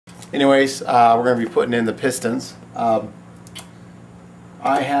Anyways, we're going to be putting in the pistons. I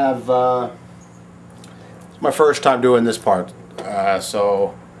have it's my first time doing this part,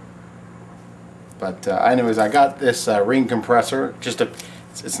 anyways, I got this ring compressor.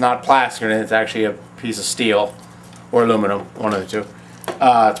 It's not plastic, it's actually a piece of steel or aluminum, one of the two.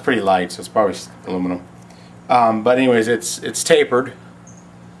 It's pretty light, so it's probably aluminum. But anyways, it's tapered.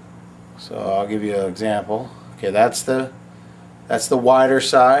 So I'll give you an example. Okay, that's the wider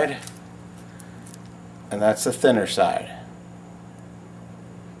side, and that's the thinner side.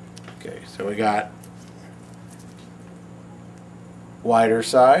 Okay, so we got wider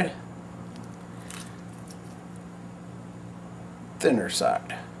side, thinner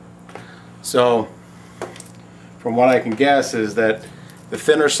side. So from what I can guess is that the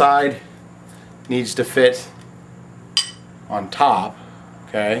thinner side needs to fit on top,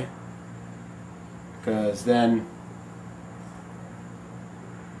 okay? Because then,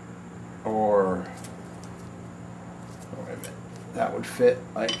 wait a minute, that would fit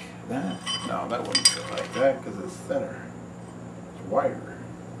like that. No, that wouldn't fit like that because it's thinner. It's wider.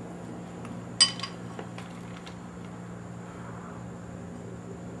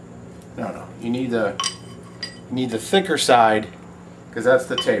 No, you need the thicker side because that's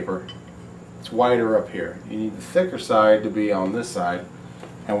the taper. It's wider up here. You need the thicker side to be on this side,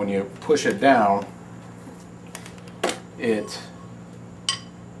 and when you push it down,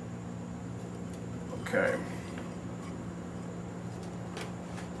 okay.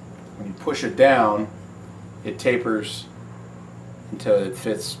 When you push it down, it tapers until it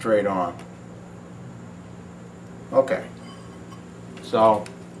fits straight on. Okay. So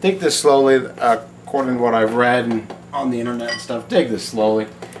dig this slowly, according to what I've read and on the internet and stuff. Dig this slowly.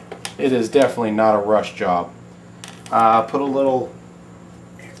 It is definitely not a rush job. Put a little.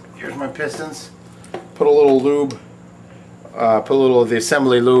 Here's my pistons. Put a little lube. Put a little of the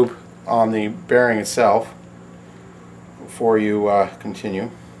assembly lube on the bearing itself before you continue.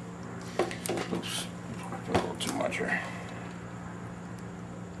 Oops, put a little too much here.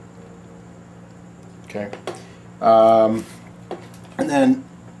 Okay, and then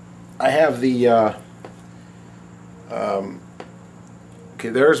I have the okay.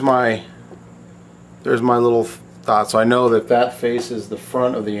 There's my little dot. So I know that faces the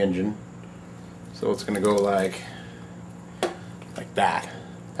front of the engine. So it's going to go like that.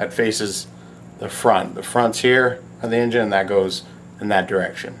 That faces the front. The front's here of the engine, and that goes in that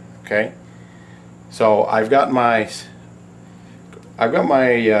direction. Okay. So I've got my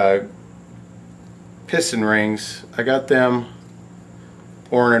piston rings. I got them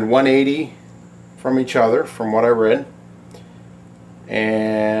oriented 180 from each other, from what I read.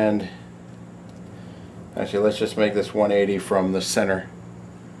 And actually, let's just make this 180 from the center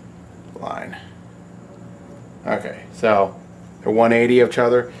line. Okay, so they're 180 of each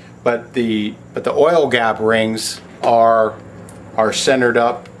other, but the oil gap rings are centered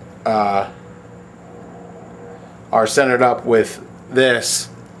up with this,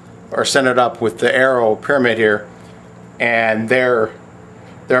 are centered up with the arrow pyramid here, and they're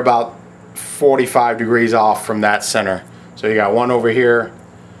about 45 degrees off from that center. So you got one over here.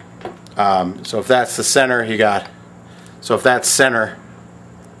 So if that's the center, you got. So if that's center,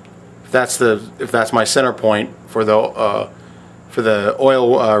 if that's my center point for the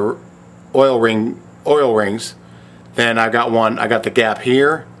oil rings, then I got one. I got the gap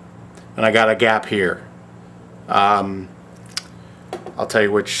here, and I got a gap here. I'll tell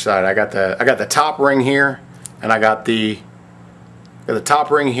you which side. I got the top ring here, and I got the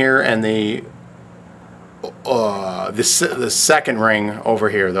top ring here, and the second ring over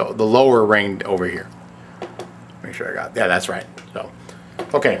here, the lower ring over here. Make sure I got, yeah, that's right. So,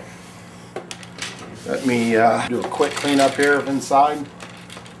 okay, let me do a quick cleanup here of inside,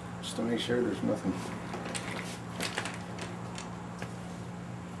 just to make sure there's nothing.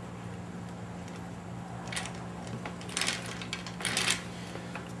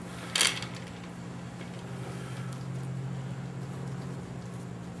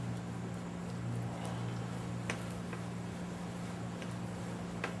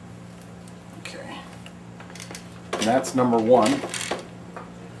 And that's number one.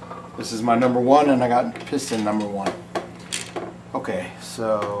 This is my number one, and I got piston number one. Okay,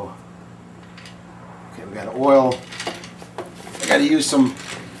 so we got oil. I got to use some.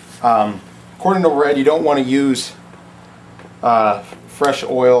 According to Red, you don't want to use fresh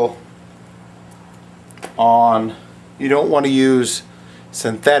oil on. You don't want to use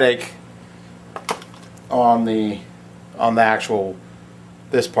synthetic on the actual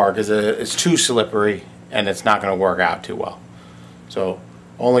this part, because it's too slippery and it's not going to work out too well. So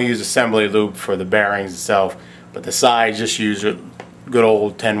only use assembly lube for the bearings itself, but the sides just use good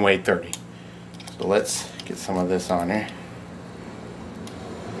old 10 weight 30. So let's get some of this on here.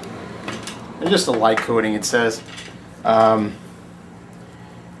 And just a light coating, it says. You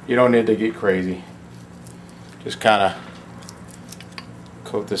don't need to get crazy. Just kind of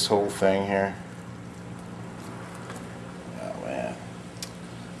coat this whole thing here. Oh man,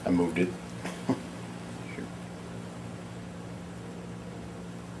 I moved it.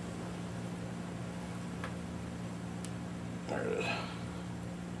 There it is.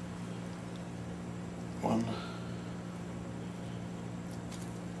 One.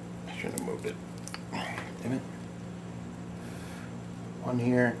 I shouldn't have moved it. Damn it. One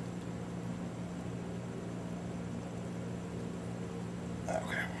here.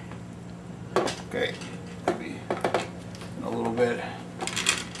 Okay, maybe a little bit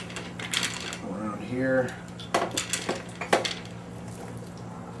around here.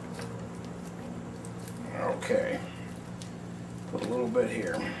 Okay, put a little bit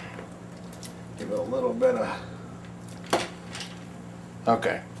here. Give it a little bit of.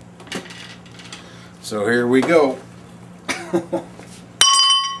 Okay, so here we go. All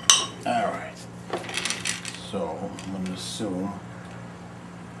right. So I'm going to assume.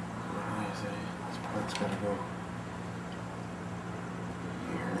 It's got to go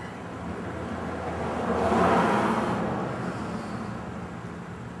here.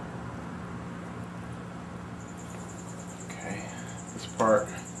 Okay, this part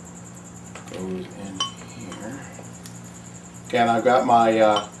goes in here. Again, I've got my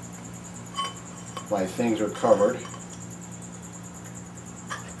my things are covered.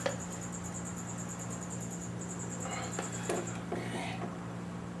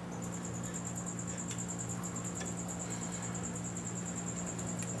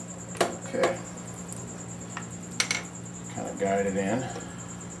 Okay, kind of guide it in.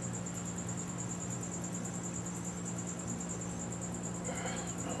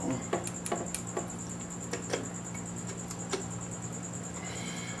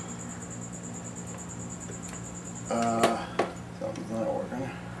 Something's not working.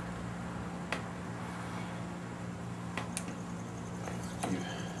 Keep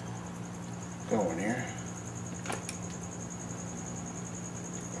going here.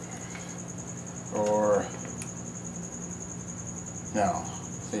 Or no,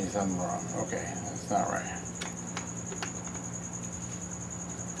 see something wrong. Okay, that's not right.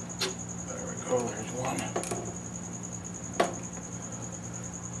 There we go, there's one.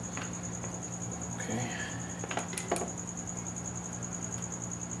 Okay.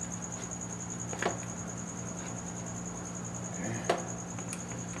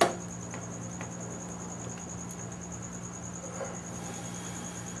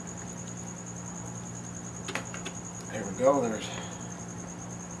 There we go, there's,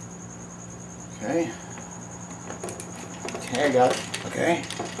 okay, I got it,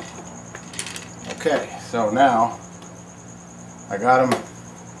 okay, so now, I got them,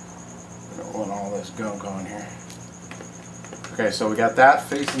 I don't want all this gunk on here, okay, so we got that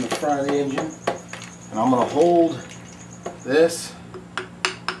facing the front of the engine, and I'm going to hold this,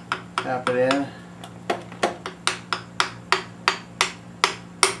 tap it in,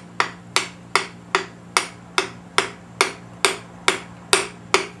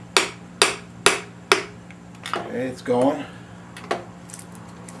 okay, it's going.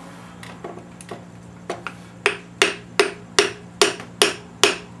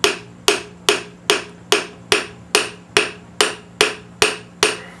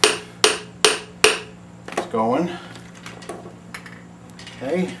 It's going.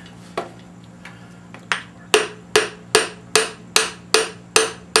 Okay.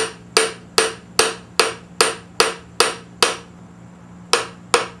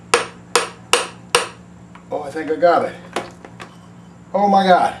 Oh, I think I got it. Oh my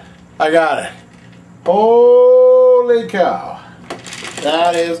God, I got it. Holy cow.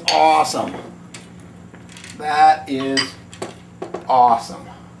 That is awesome. That is awesome.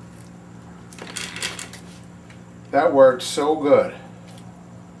 That worked so good.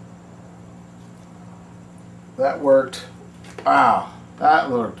 That worked, wow, that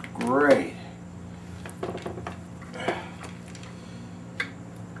looked great.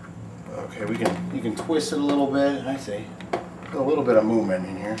 Okay, you can twist it a little bit. I see a little bit of movement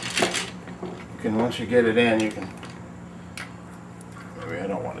in here. You can, once you get it in, you can. Maybe I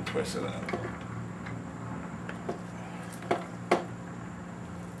don't want to twist it up.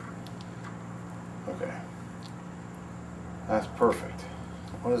 Okay, that's perfect.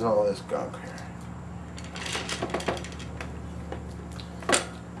 What is all this gunk here?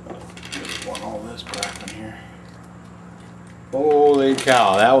 Just want all this crap in here. Holy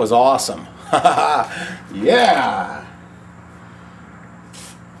cow, that was awesome. Yeah.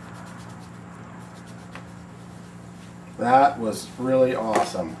 That was really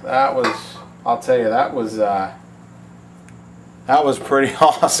awesome. That was, I'll tell you, that was pretty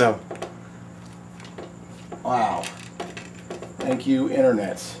awesome. Wow. Thank you,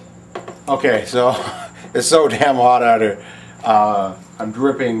 internet. Okay, so it's so damn hot out here. I'm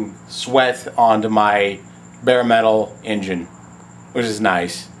dripping sweat onto my bare metal engine, which is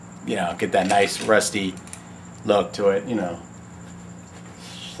nice. You know, get that nice rusty look to it, you know.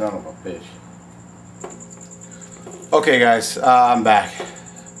 Son of a bitch. Okay guys, I'm back.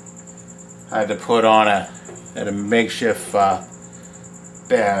 I had to put on a makeshift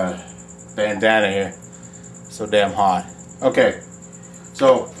bandana here. So damn hot. Okay,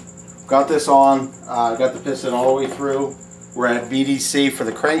 so got this on. Got the piston all the way through. We're at VDC for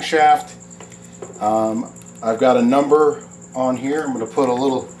the crankshaft. I've got a number on here. I'm gonna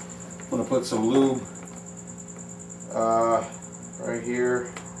put some lube right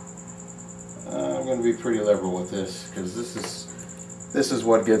here. I'm going to be pretty liberal with this because this is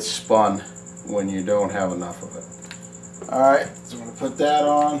what gets spun when you don't have enough of it. Alright, so I'm going to put that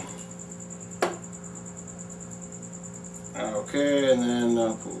on. Okay, and then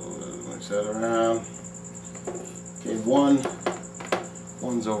I'll mix that around. Okay,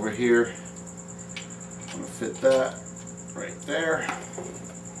 one's over here. I'm going to fit that right there.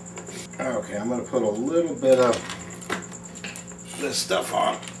 Okay, I'm going to put a little bit of this stuff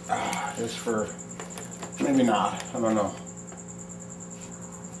on. Just for, maybe not, I don't know.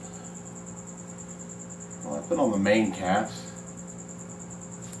 Well, I put on the main caps.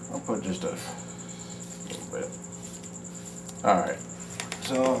 I'll put just a little bit. Alright,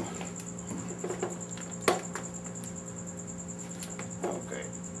 so, okay.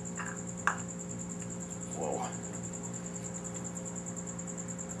 Whoa.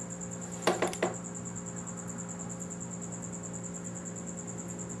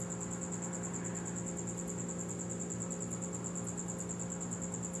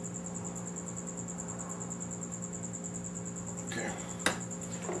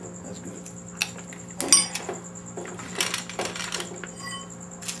 That's good.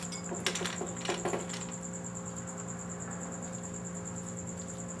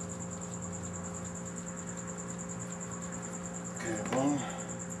 Okay, one.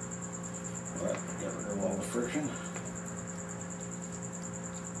 Alright, get rid of all the friction.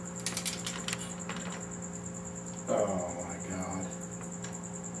 Oh my god.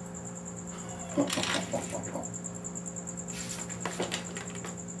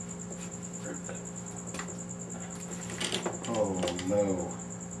 Oh no.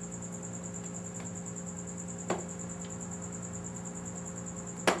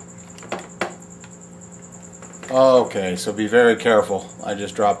 Okay, so be very careful. I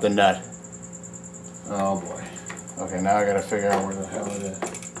just dropped the nut. Oh boy. Okay, now I gotta figure out where the hell it is.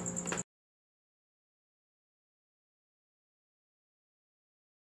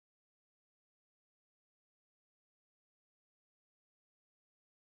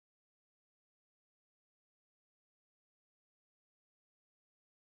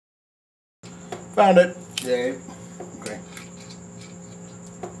 Found it. Yay. Okay.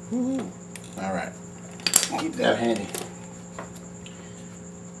 Woohoo. Alright. Keep that handy.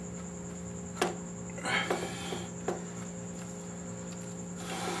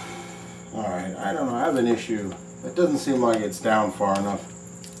 Alright, I don't know. I have an issue. It doesn't seem like it's down far enough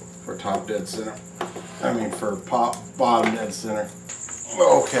for top dead center. I mean for bottom dead center.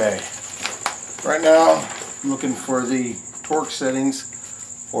 Okay. Right now, I'm looking for the torque settings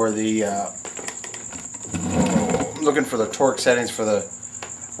for the looking for the torque settings for the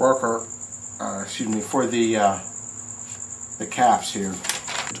rocker, excuse me, for the caps here.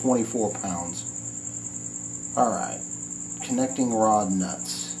 24 pounds. Alright, connecting rod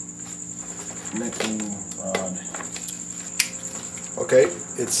nuts. Connecting rod. Okay,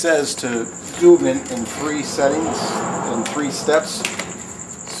 it says to do them in 3 settings, in 3 steps.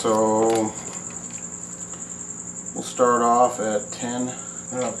 So we'll start off at 10.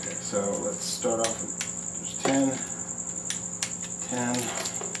 Okay, so let's start off with just 10. 10.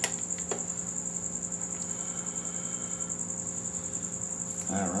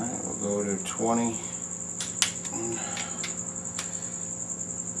 Alright, we'll go to 20. 1,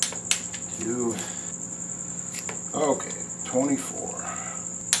 2. Okay, 24.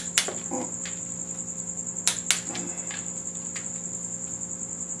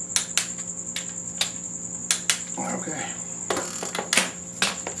 Okay.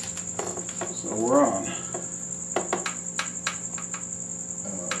 So we're on.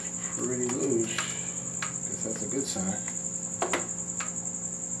 Pretty loose. Guess that's a good sign.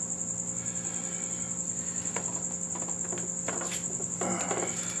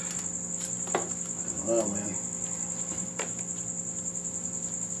 Well, man.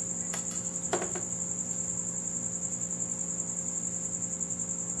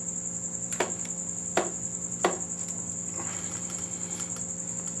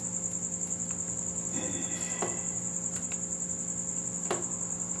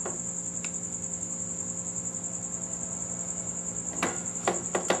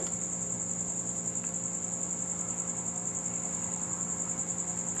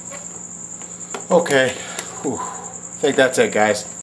 Okay, whew. I think that's it, guys.